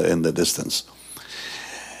the distance.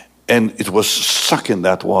 And it was sucking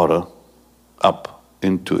that water up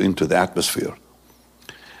into the atmosphere.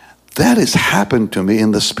 That has happened to me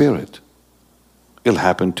in the spirit. It'll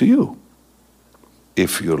happen to you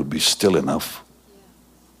if you'll be still enough.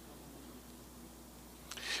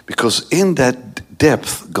 Because in that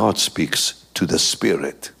depth, God speaks to the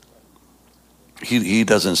spirit. He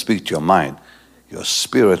doesn't speak to your mind. Your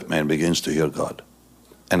spirit man begins to hear God.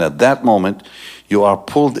 And at that moment, you are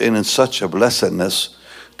pulled in such a blessedness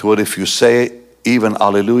to where if you say even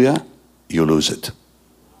hallelujah, you lose it.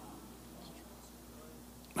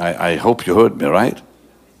 I hope you heard me, right?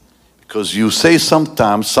 Because you say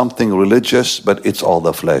sometimes something religious, but it's all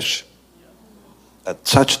the flesh. At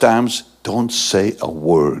such times, don't say a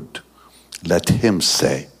word. Let him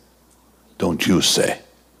say. Don't you say.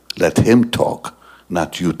 Let him talk,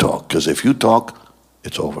 not you talk. Because if you talk,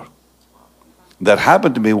 it's over. That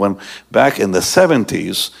happened to me when back in the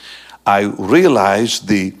 70s, I realized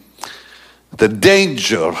the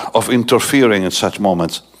danger of interfering in such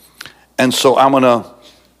moments. And so I'm gonna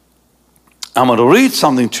read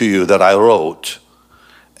something to you that I wrote.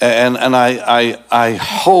 And I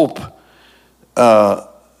hope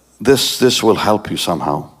this will help you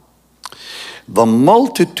somehow. The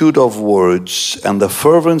multitude of words and the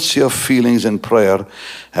fervency of feelings in prayer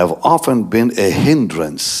have often been a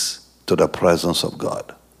hindrance to the presence of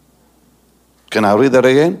God. Can I read that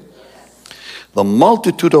again? The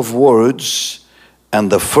multitude of words and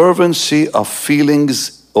the fervency of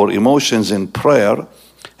feelings or emotions in prayer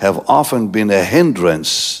have often been a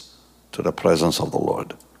hindrance to the presence of the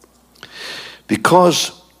Lord.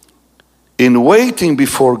 Because in waiting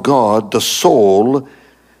before God, the soul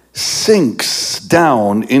sinks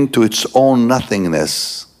down into its own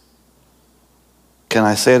nothingness. Can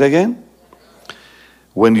I say it again?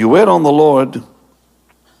 When you wait on the Lord,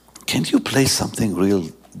 can you play something real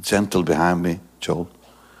gentle behind me, Joel?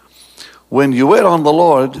 When you wait on the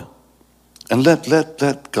Lord, and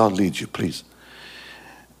let God lead you, please.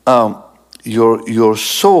 Your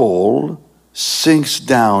soul sinks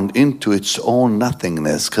down into its own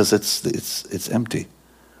nothingness because it's empty.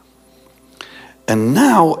 And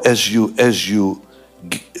now as you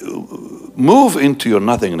move into your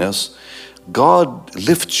nothingness, God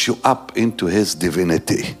lifts you up into his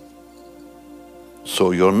divinity.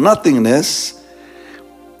 So your nothingness,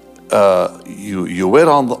 you wait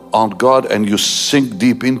on God and you sink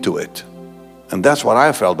deep into it. And that's what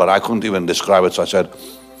I felt, but I couldn't even describe it. So I said,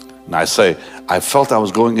 and I felt I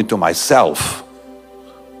was going into myself.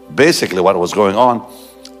 Basically what was going on,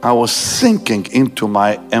 I was sinking into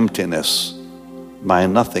my emptiness, my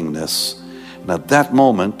nothingness. And at that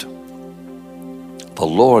moment, the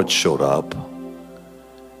Lord showed up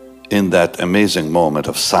in that amazing moment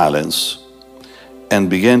of silence and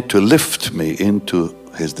began to lift me into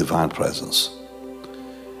his divine presence.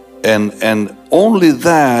 And only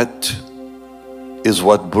that is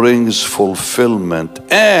what brings fulfillment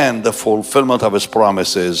and the fulfillment of his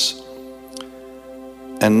promises.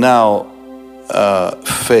 And now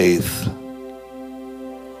faith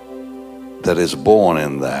that is born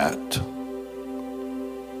in that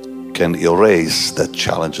can erase the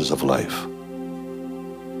challenges of life.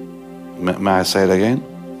 May I say it again?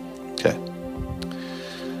 Okay.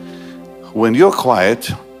 When you're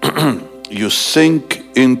quiet, you sink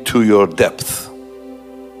into your depth.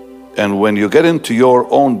 And when you get into your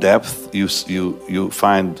own depth, you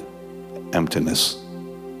find emptiness,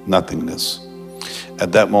 nothingness.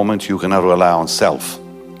 At that moment, you cannot rely on self.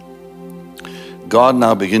 God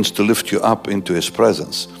now begins to lift you up into his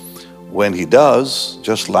presence. When he does,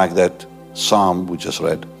 just like that psalm we just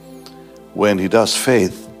read, when he does,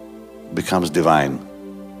 faith becomes divine.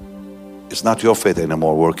 It's not your faith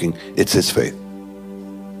anymore working, it's his faith.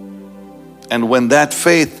 And when that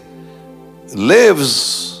faith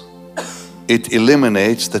lives, it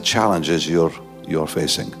eliminates the challenges you're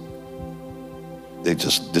facing. They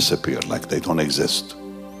just disappear like they don't exist.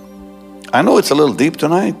 I know it's a little deep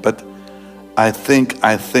tonight, but I think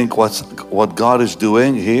what God is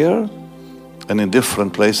doing here and in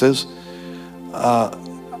different places,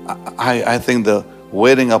 I think the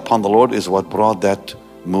waiting upon the Lord is what brought that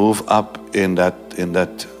move up in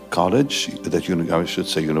that college, I should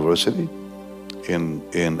say university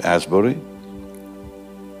in Asbury.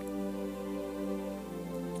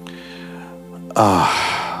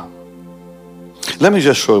 Let me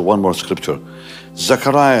just show you one more scripture.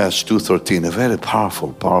 Zechariah 2:13, a very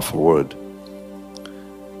powerful word.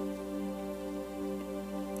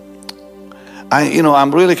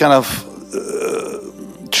 I'm really kind of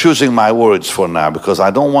choosing my words for now because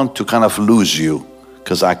I don't want to kind of lose you,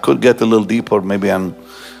 because I could get a little deeper maybe, and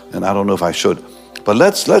I don't know if I should. But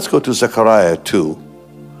let's go to Zechariah 2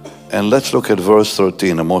 and let's look at verse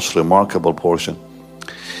 13, a most remarkable portion.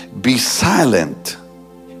 Be silent,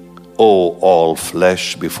 O all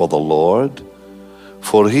flesh, before the Lord,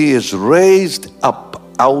 for he is raised up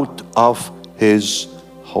out of his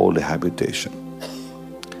holy habitation.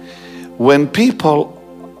 When people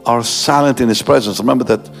are silent in his presence, remember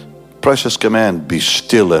that precious command, be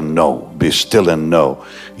still and know. Be still and know.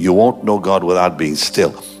 You won't know God without being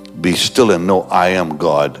still. Be still and know I am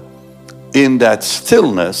God. In that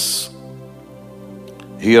stillness,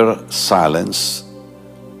 here silence,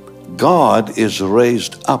 God is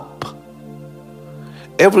raised up.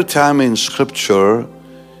 Every time in scripture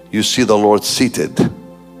you see the Lord seated,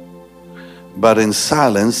 but in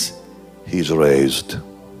silence he's raised.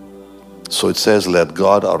 So it says, let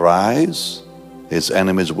God arise, his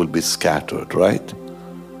enemies will be scattered, right?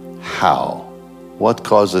 How? What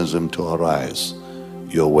causes him to arise?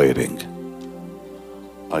 You're waiting.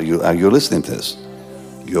 Are you listening to this?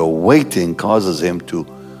 Your waiting causes him to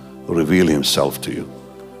reveal himself to you,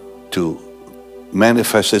 to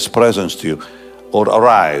manifest his presence to you, or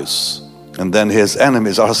arise, and then his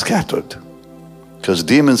enemies are scattered. Because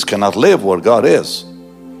demons cannot live where God is.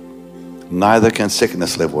 Neither can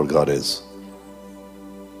sickness live where God is.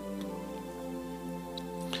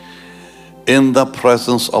 In the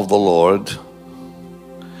presence of the Lord.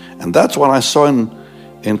 And that's what I saw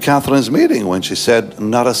in Catherine's meeting when she said,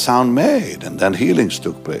 not a sound made, and then healings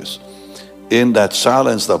took place. In that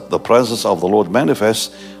silence, the presence of the Lord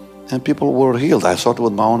manifests, and people were healed. I saw it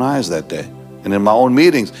with my own eyes that day, and in my own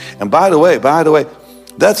meetings. And by the way,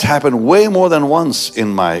 that's happened way more than once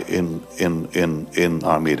in our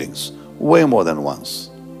meetings. Way more than once.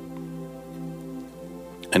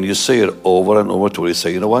 And you say it over and over till you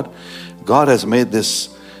say, you know what? God has made this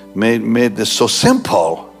so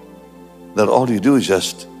simple that all you do is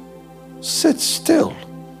just sit still.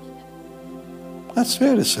 That's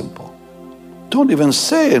very simple. Don't even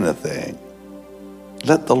say anything.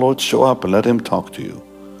 Let the Lord show up and let him talk to you.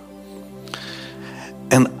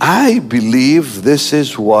 And I believe this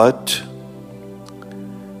is what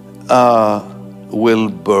will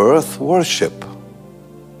birth worship.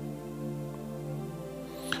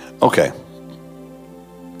 Okay.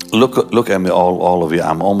 Look at me, all of you.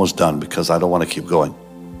 I'm almost done because I don't want to keep going.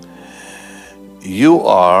 You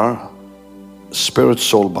are spirit,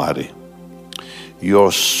 soul, body.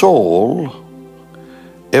 Your soul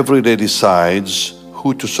every day decides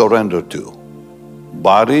who to surrender to,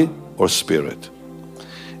 body or spirit.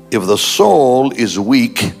 If the soul is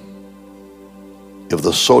weak,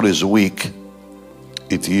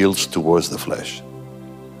 it yields towards the flesh.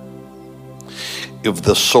 If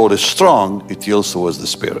the soul is strong, it yields towards the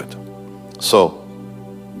spirit. So,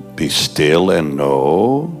 be still and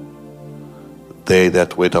know, they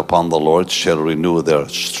that wait upon the Lord shall renew their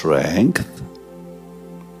strength.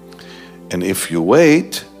 And if you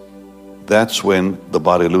wait, that's when the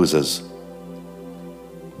body loses.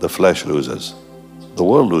 The flesh loses. The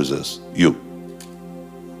world loses. You.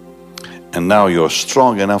 And now you're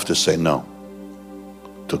strong enough to say no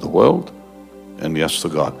to the world and yes to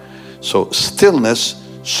God. So stillness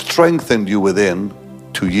strengthened you within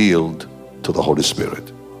to yield to the Holy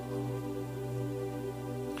Spirit.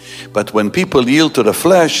 But when people yield to the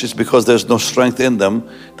flesh, it's because there's no strength in them.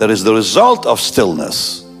 That is the result of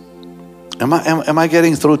stillness. Am I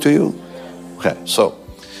getting through to you? Okay, so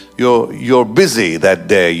you're busy that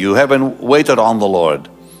day. You haven't waited on the Lord.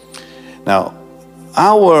 Now,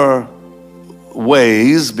 our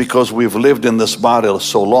ways, because we've lived in this body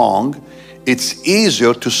so long, it's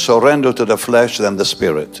easier to surrender to the flesh than the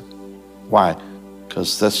spirit. Why?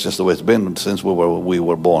 Because that's just the way it's been since we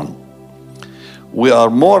were born. We are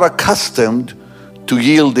more accustomed to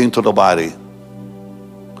yielding to the body.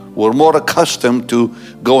 We're more accustomed to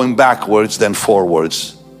going backwards than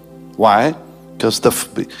forwards. Why? Because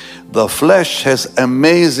the flesh has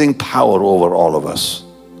amazing power over all of us.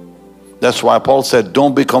 That's why Paul said,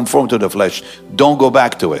 don't be conformed to the flesh. Don't go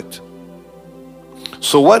back to it.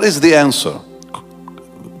 So what is the answer?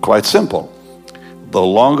 Quite simple. The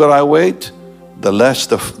longer I wait, the less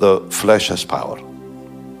the flesh has power.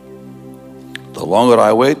 The longer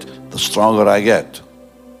I wait, the stronger I get.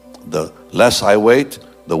 The less I wait,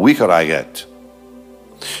 the weaker I get.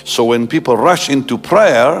 So when people rush into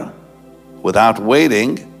prayer without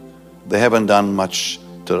waiting, they haven't done much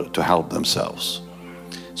to help themselves.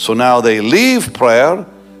 So now they leave prayer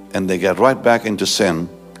and they get right back into sin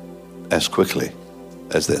as quickly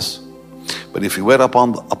as this. But if you wait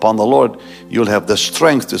upon the Lord, you'll have the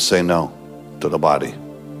strength to say no to the body,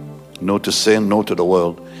 no to sin, no to the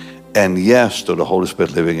world, and yes to the Holy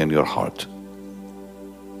Spirit living in your heart.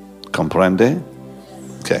 Comprende?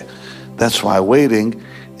 Okay. That's why waiting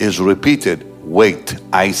is repeated. Wait.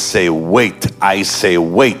 I say wait. I say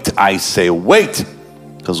wait. I say wait.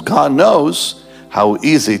 Because God knows how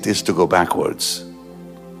easy it is to go backwards.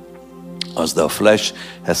 As the flesh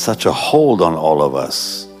has such a hold on all of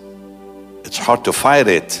us. It's hard to fight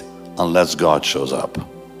it unless God shows up.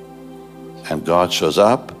 And God shows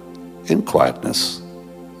up in quietness.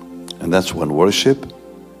 And that's when worship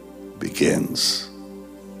begins.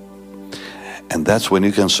 And that's when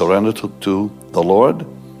you can surrender to the Lord,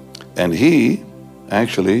 and He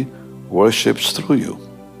actually worships through you.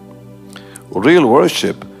 Real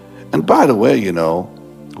worship. And by the way, you know,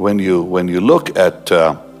 when you look at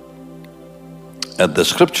the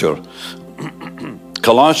scripture,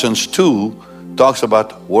 Colossians 2 talks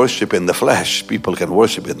about worship in the flesh. People can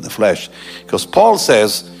worship in the flesh. Because Paul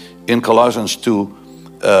says in Colossians 2,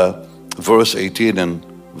 verse 18 and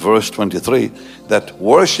verse 23, that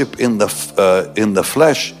worship in the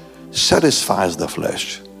flesh satisfies the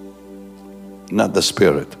flesh, not the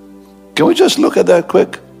spirit. Can we just look at that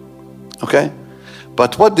quick? Okay?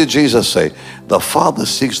 But what did Jesus say? The Father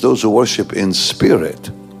seeks those who worship in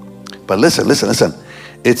spirit. But listen.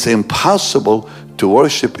 It's impossible to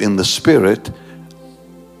worship in the spirit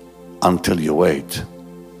until you wait.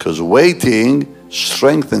 Because waiting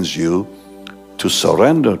strengthens you to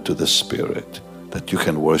surrender to the Spirit, that you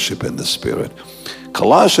can worship in the Spirit.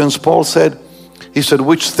 Colossians, Paul said, he said,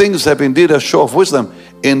 which things have indeed a show of wisdom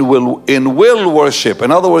in will worship.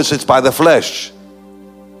 In other words, it's by the flesh.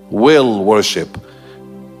 Will worship.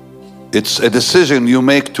 It's a decision you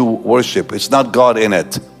make to worship. It's not God in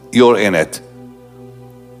it. You're in it.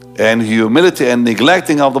 And humility and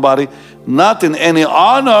neglecting of the body, not in any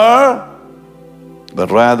honor, but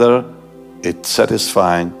rather it's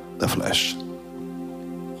satisfying the flesh.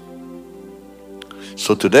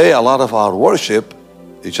 So today, a lot of our worship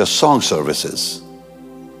is just song services.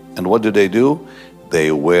 And what do?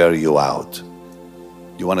 They wear you out.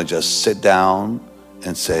 You want to just sit down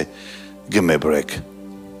and say, give me a break.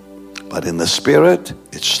 But in the Spirit,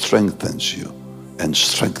 it strengthens you and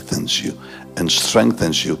strengthens you and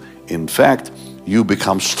strengthens you. In fact, you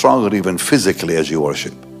become stronger even physically as you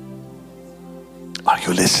worship. Are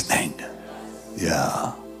you listening?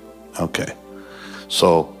 Yeah. Okay.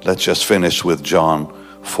 So let's just finish with John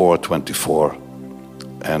 4:24,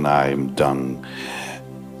 and I'm done.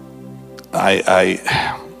 I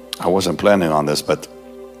wasn't planning on this,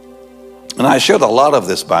 and I shared a lot of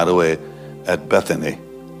this, by the way, at Bethany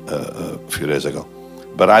a few days ago.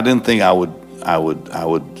 But I didn't think I would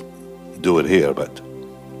do it here. But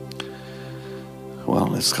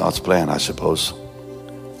well, it's God's plan, I suppose.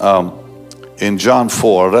 In John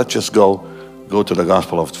 4, let's just go to the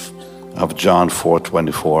Gospel of John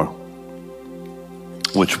 4:24,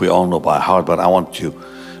 which we all know by heart, but I want to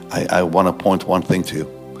point one thing to you.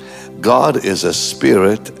 God is a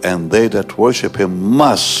spirit, and they that worship him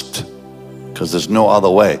must, because there's no other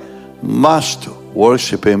way, must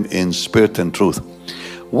worship him in spirit and truth.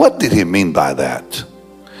 What did he mean by that?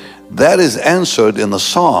 That is answered in the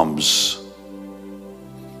Psalms.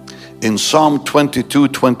 In Psalm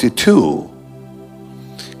 22:22.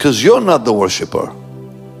 Because you're not the worshiper.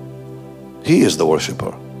 He is the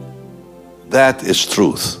worshiper. That is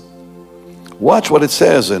truth. Watch what it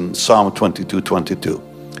says in Psalm 22:22.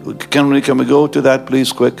 Can we go to that,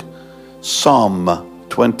 please, quick? Psalm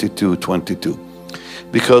 22:22.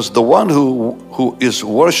 Because the one who is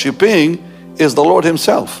worshiping is the Lord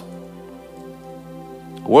himself.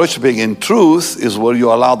 Worshiping in truth is where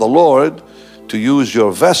you allow the Lord to use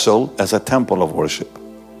your vessel as a temple of worship.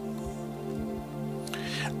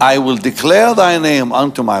 I will declare thy name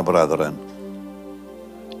unto my brethren.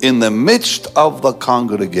 In the midst of the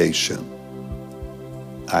congregation,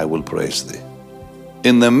 I will praise thee.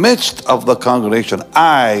 In the midst of the congregation,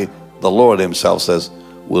 I, the Lord himself says,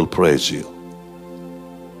 will praise you.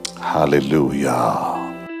 Hallelujah.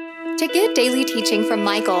 To get daily teaching from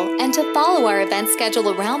Michael and to follow our event schedule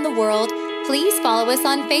around the world, please follow us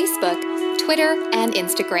on Facebook, Twitter, and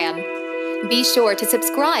Instagram. Be sure to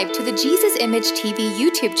subscribe to the Jesus Image TV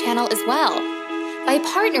YouTube channel as well. By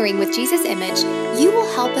partnering with Jesus Image, you will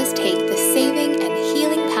help us take the saving and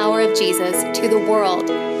healing power of Jesus to the world.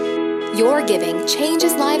 Your giving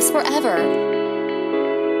changes lives forever.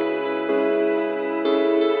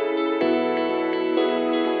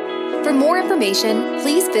 For more information,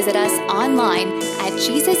 please visit us online at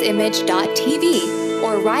jesusimage.tv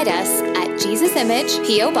or write us at Jesus Image,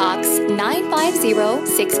 P.O. Box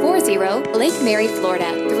 950640, Lake Mary,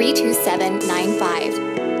 Florida 32795.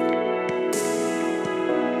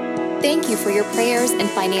 Thank you for your prayers and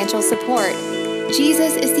financial support.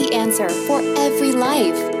 Jesus is the answer for every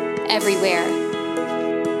life, everywhere.